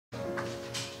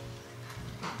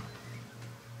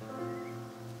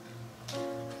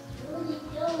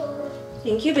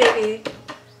Thank you, baby.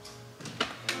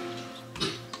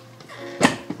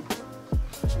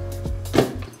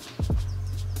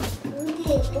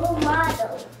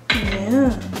 Yeah.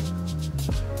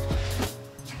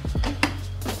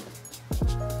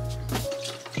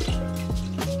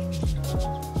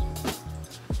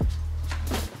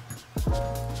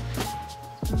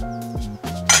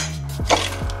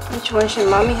 Which one should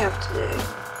mommy have today?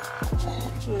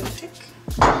 You wanna pick?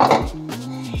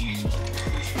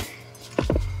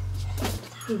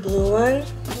 Blue one?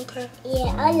 Okay.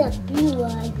 Yeah, I love blue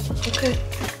one. Okay.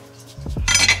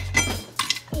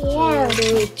 Yeah.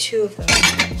 We need 2 of them.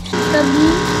 The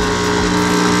blue.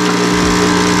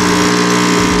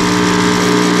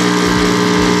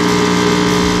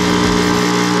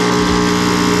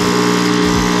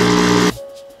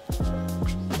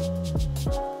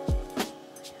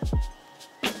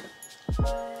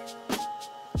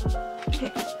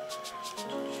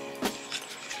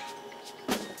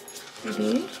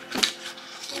 Maybe.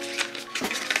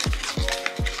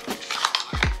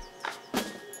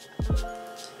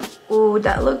 Ooh,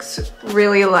 that looks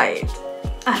really light.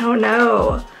 I don't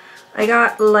know. I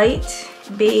got light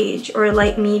beige or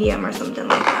light medium or something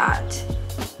like that.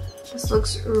 This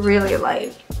looks really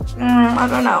light. I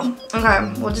don't know.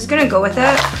 Okay, we're just gonna go with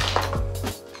it.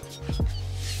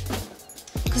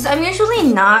 Because I'm usually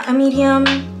not a medium.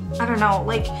 I don't know,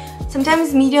 like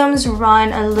sometimes mediums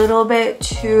run a little bit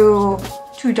too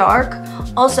dark.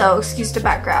 Also, excuse the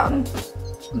background.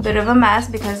 A bit of a mess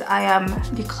because I am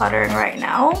decluttering right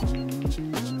now.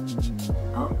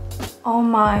 Oh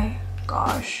my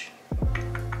gosh.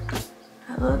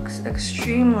 That looks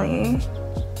extremely...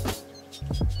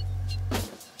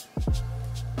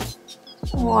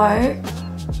 What?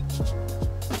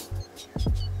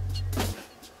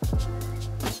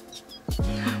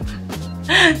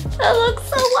 That looks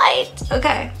so light.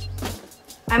 Okay.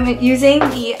 I'm using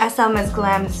the SMS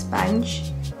Glam Sponge.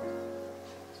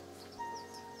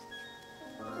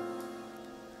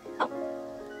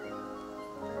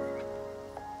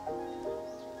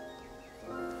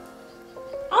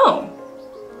 Oh.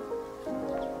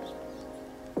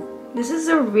 This is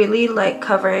a really light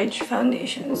coverage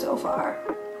foundation so far.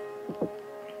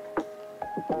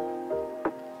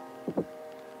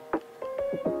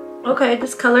 Okay,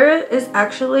 this color is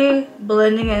actually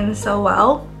blending in so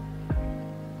well.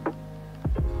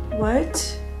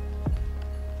 What?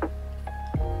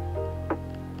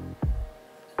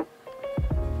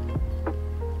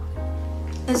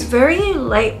 It's very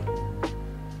light,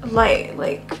 like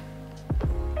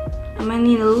I'm gonna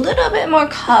need a little bit more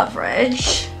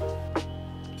coverage.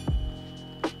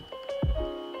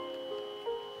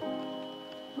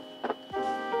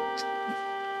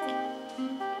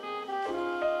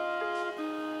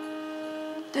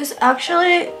 This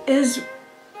actually is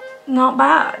not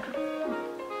bad.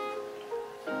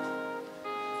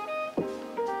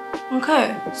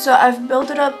 Okay, so I've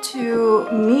built it up to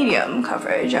medium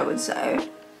coverage, I would say.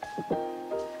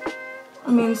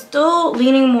 I mean, still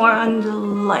leaning more on the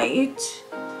light.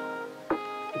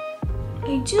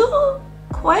 I do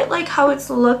quite like how it's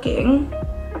looking.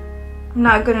 I'm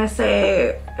not gonna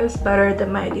say it's better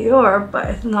than my Dior, but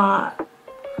it's not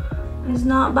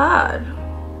bad.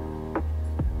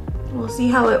 We'll see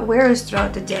how it wears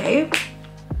throughout the day.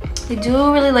 I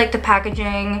do really like the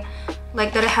packaging,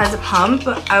 like that it has a pump.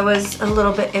 I was a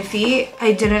little bit iffy.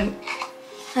 I don't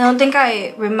think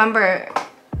I remember,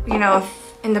 you know, if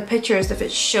in the pictures if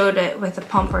it showed it with a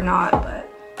pump or not, but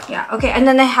yeah. Okay, and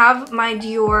then I have my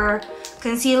Dior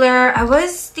concealer. I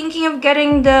was thinking of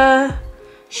getting the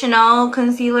Chanel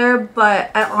concealer, but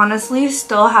I honestly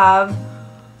still have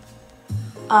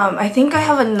I think I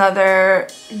have another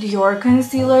Dior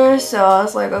concealer, so I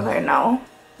was like, okay, no,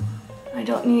 I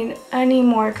don't need any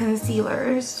more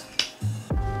concealers.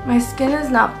 My skin is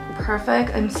not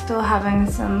perfect. I'm still having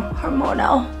some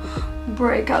hormonal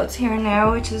breakouts here and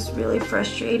there, which is really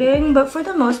frustrating, but for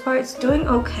the most part it's doing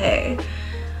okay.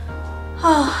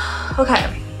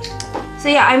 Okay, so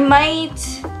yeah, I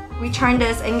might return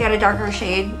this and get a darker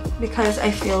shade because I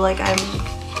feel like I'm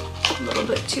a little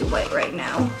bit too white right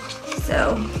now.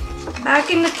 So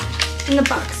back in the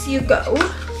box you go,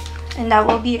 and that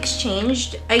will be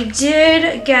exchanged. I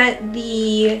did get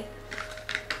the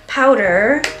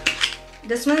powder.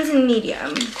 This one's in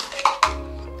medium,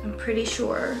 I'm pretty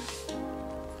sure.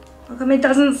 How come it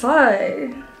doesn't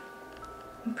say?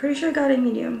 I'm pretty sure I got it in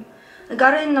medium. I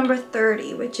got it in number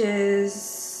 30, which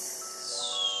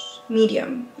is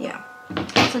medium. Yeah.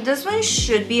 So this one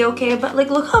should be okay, but like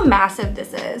look how massive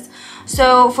this is.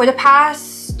 So for the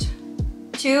past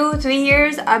 2-3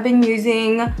 years I've been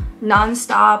using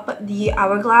non-stop the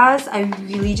Hourglass. I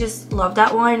really just love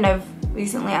that one. I've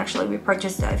recently actually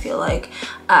repurchased it, I feel like.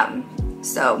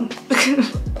 So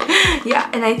yeah,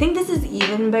 and I think this is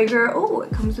even bigger. Oh,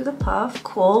 it comes with a puff.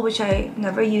 Cool, which I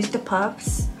never used the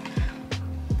puffs.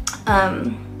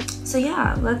 So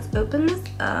yeah, let's open this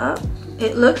up.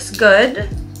 It looks good.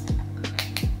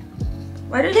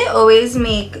 Why do they always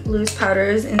make loose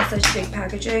powders in such big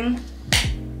packaging?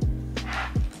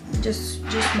 Just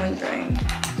wondering.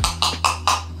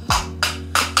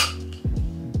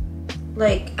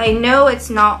 Like, I know it's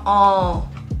not all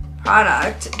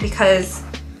product because,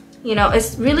 you know,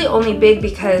 it's really only big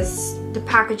because the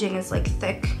packaging is like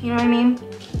thick, you know what I mean?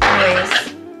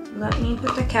 Anyways, let me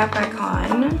put the cap back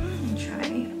on and try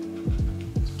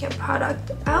to get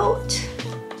product out.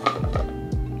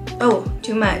 Oh,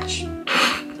 too much.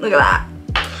 Look at that.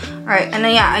 All right, and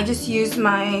then yeah, I just used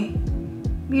my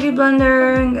beauty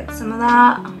blender and get some of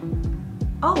that.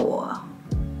 Oh.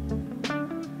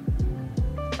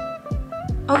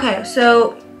 Okay,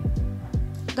 so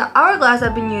the hourglass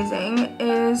I've been using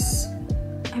is,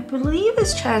 I believe,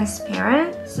 is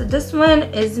transparent. So this one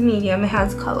is medium, it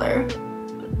has color.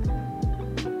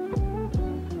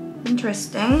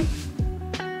 Interesting.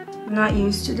 I'm not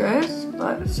used to this,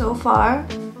 but so far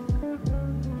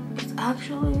it's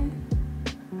actually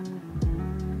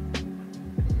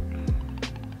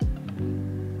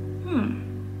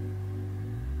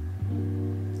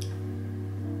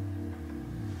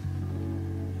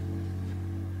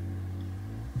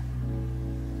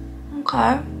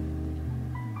okay.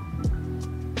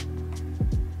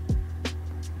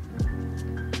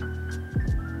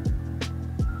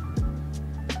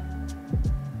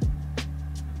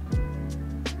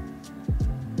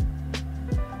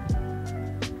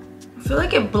 I feel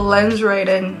like it blends right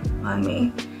in on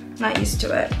me. I'm not used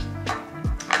to it.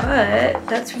 But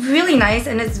that's really nice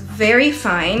and it's very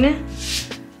fine.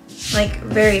 Like,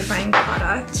 very fine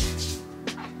product.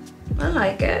 I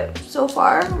like it so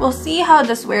far. We'll see how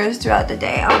this wears throughout the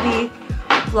day. I'll be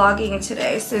vlogging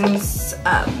today since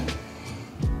I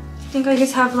think I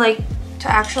just have like to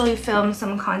actually film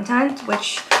some content,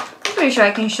 which I'm pretty sure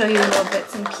I can show you little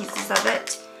bits and pieces of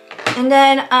it. And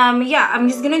then yeah, I'm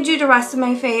just gonna do the rest of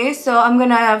my face. So I'm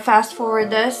gonna fast forward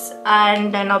this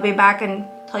and then I'll be back and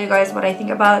tell you guys what I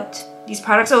think about these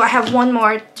products. So I have one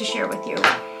more to share with you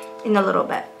in a little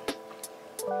bit.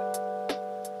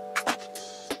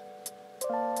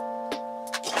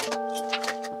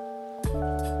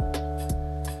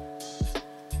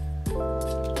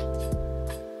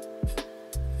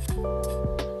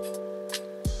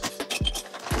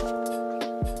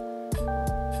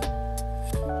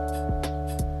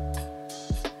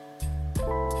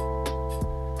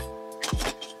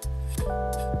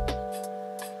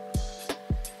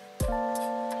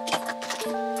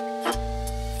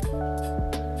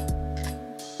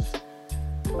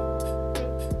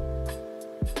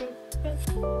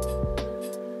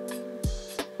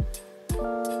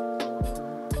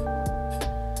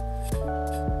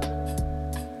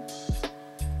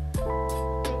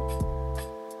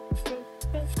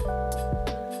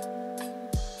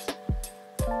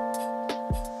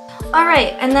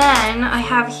 Alright, and then I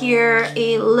have here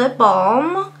a lip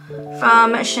balm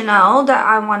from Chanel that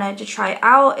I wanted to try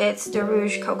out. It's the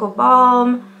Rouge Cocoa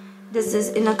Balm. This is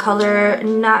in the color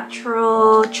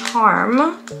Natural Charm.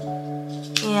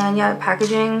 And yeah, the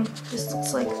packaging just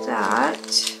looks like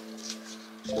that.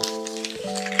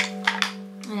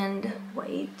 And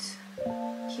white.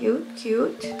 Cute,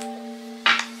 cute.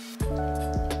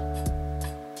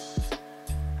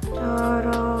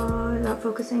 Not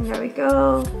focusing, there we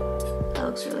go. That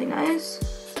looks really nice.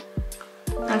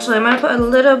 Actually, I'm gonna put a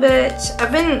little bit,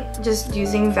 I've been just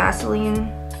using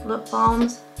Vaseline lip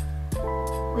balms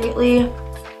lately.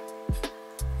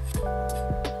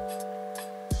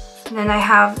 And then I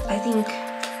have, I think,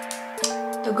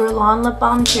 the Guerlain lip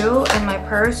balm too in my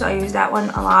purse. So I use that one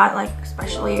a lot, like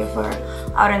especially if we're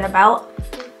out and about.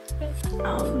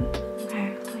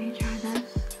 Okay, let me try this.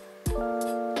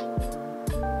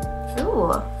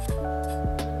 Ooh.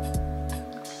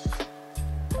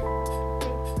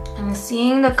 I'm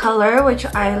seeing the color, which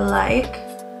I like.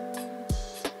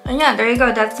 And yeah, there you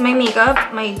go. That's my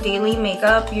makeup, my daily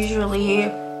makeup. Usually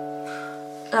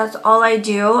that's all I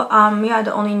do. Yeah,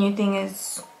 the only new thing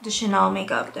is the Chanel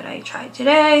makeup that I tried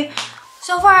today.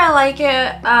 So far I like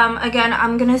it. Again,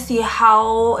 I'm gonna see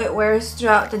how it wears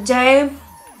throughout the day.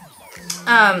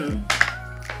 I'm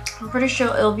pretty sure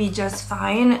it'll be just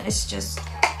fine. It's just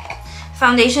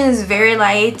foundation is very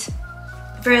light,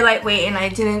 very lightweight, and I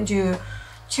didn't do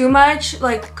too much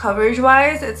like coverage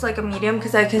wise. It's like a medium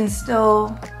because I can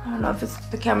still, I don't know if it's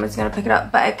the camera's gonna pick it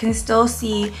up, but I can still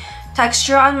see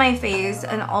texture on my face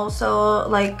and also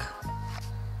like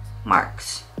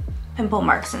marks, pimple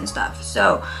marks and stuff.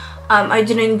 So I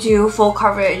didn't do full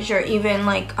coverage or even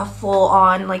like a full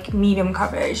on like medium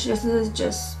coverage. This is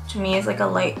just, to me, it's like a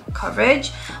light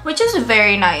coverage, which is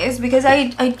very nice because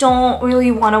I don't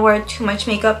really want to wear too much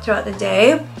makeup throughout the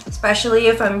day, especially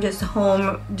if I'm just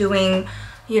home doing,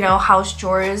 you know, house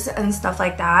chores and stuff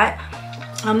like that.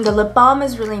 The lip balm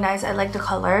is really nice. I like the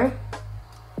color.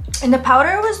 And the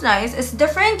powder was nice. It's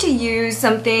different to use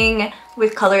something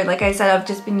with color. Like I said, I've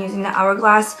just been using the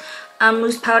Hourglass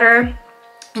loose powder.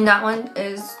 And that one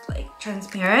is like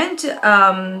transparent.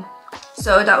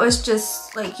 So that was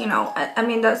just like, you know, I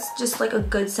mean, that's just like a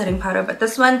good setting powder. But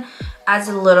this one adds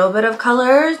a little bit of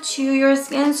color to your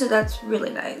skin. So that's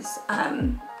really nice.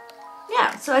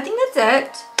 Yeah, so I think that's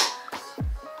it.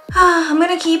 I'm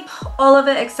gonna keep all of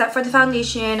it except for the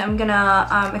foundation. I'm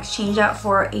gonna exchange that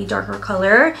for a darker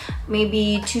color,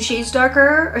 maybe 2 shades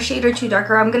darker, a shade or 2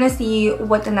 darker. I'm gonna see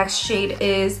what the next shade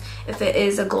is, if it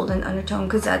is a golden undertone,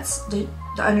 because that's the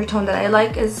undertone that I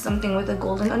like, is something with a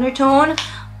golden undertone.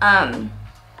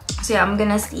 So yeah, I'm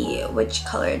gonna see which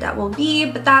color that will be,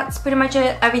 but that's pretty much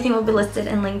it. Everything will be listed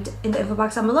and linked in the info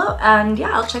box down below, and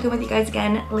yeah, I'll check in with you guys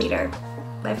again later.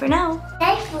 Bye for now.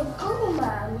 Thanks for coming,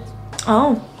 Mom.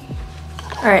 Oh.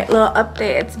 Alright, little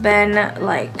update. It's been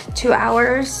like 2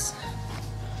 hours.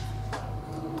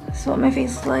 So what my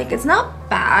face is like. It's not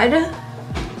bad.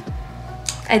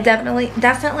 I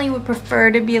definitely would prefer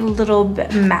to be a little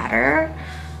bit matter.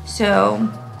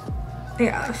 So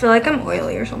yeah, I feel like I'm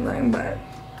oily or something, but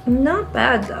not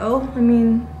bad though. I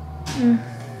mean,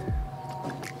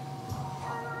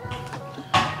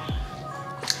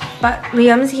 But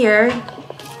Liam's here.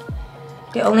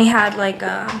 They only had like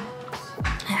a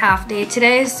half day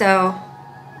today, so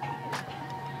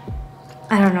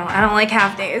I don't know. I don't like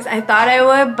half days. I thought I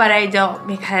would, but I don't,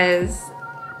 because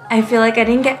I feel like I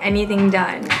didn't get anything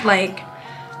done. Like,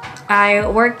 I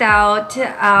worked out,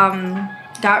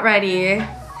 got ready,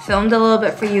 filmed a little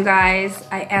bit for you guys,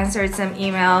 I answered some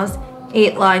emails,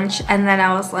 ate lunch, and then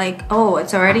I was like, oh,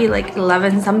 it's already like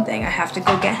 11 something. I have to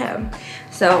go get him.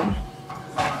 So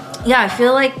yeah, I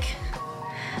feel like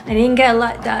I didn't get a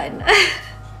lot done.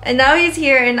 And now he's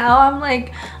here, and now I'm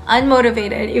like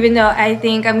unmotivated, even though I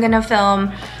think I'm gonna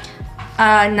film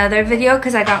another video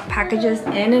because I got packages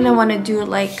in and I want to do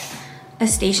like a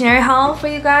stationery haul for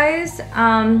you guys,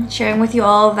 sharing with you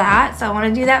all of that. So I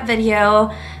want to do that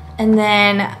video, and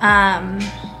then I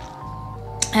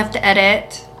have to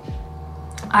edit.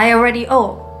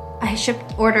 I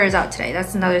shipped orders out today.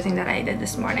 That's another thing that I did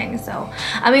this morning. So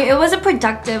I mean, it was a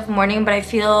productive morning, but I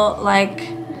feel like,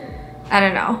 I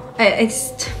don't know,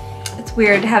 it's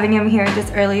weird having him here this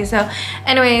early. So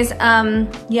anyways,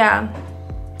 yeah,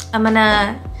 I'm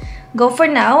gonna go for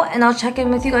now, and I'll check in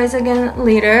with you guys again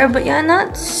later. But yeah,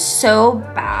 not so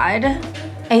bad.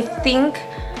 I think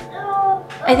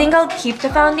I'll keep the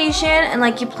foundation and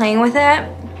like keep playing with it,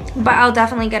 but I'll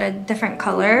definitely get a different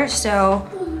color, so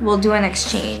we'll do an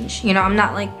exchange. You know, I'm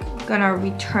not like gonna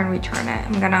return it.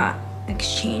 I'm gonna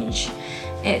exchange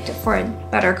it for a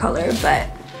better color. But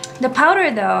the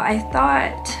powder though, I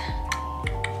thought,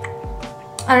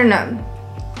 I don't know,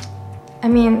 I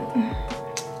mean,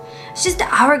 it's just the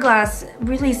Hourglass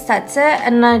really sets it,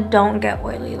 and I don't get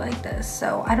oily like this.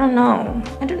 So I don't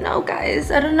know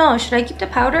guys, I don't know. Should I keep the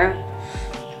powder?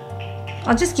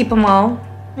 I'll just keep them all,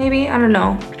 maybe. I don't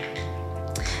know.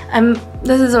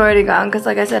 This is already gone because,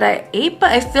 like I said, I ate, but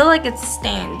I feel like it's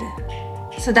stained,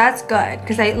 so that's good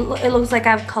because it looks like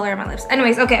I have color in my lips.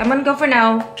 Anyways, okay, I'm gonna go for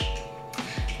now.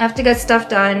 I have to get stuff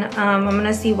done. I'm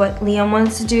gonna see what Liam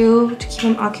wants to do to keep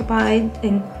him occupied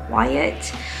and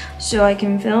quiet so I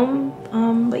can film.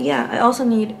 But yeah, I also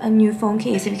need a new phone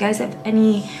case. If you guys have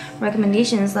any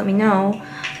recommendations, let me know.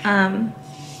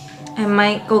 I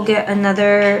might go get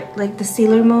another, like the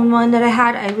Sailor Moon one that I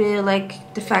had. I really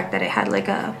like the fact that it had like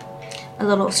a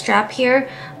little strap here.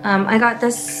 I got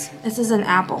this is an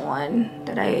Apple one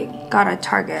that I got at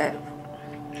Target.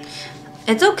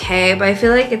 It's okay, but I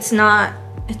feel like it's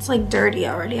like dirty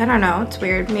already. I don't know, it's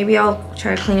weird. Maybe I'll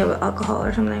try to clean it with alcohol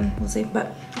or something, we'll see.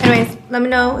 But anyways, let me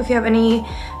know if you have any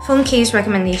phone case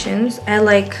recommendations. I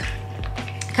like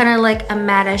kind of like a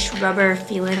mattish rubber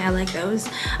feeling. I like those.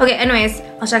 Okay, anyways,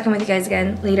 I'll check in with you guys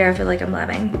again later. I feel like I'm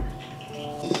blabbing.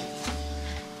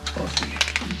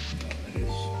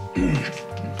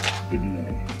 Good to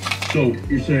know. So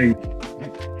you're saying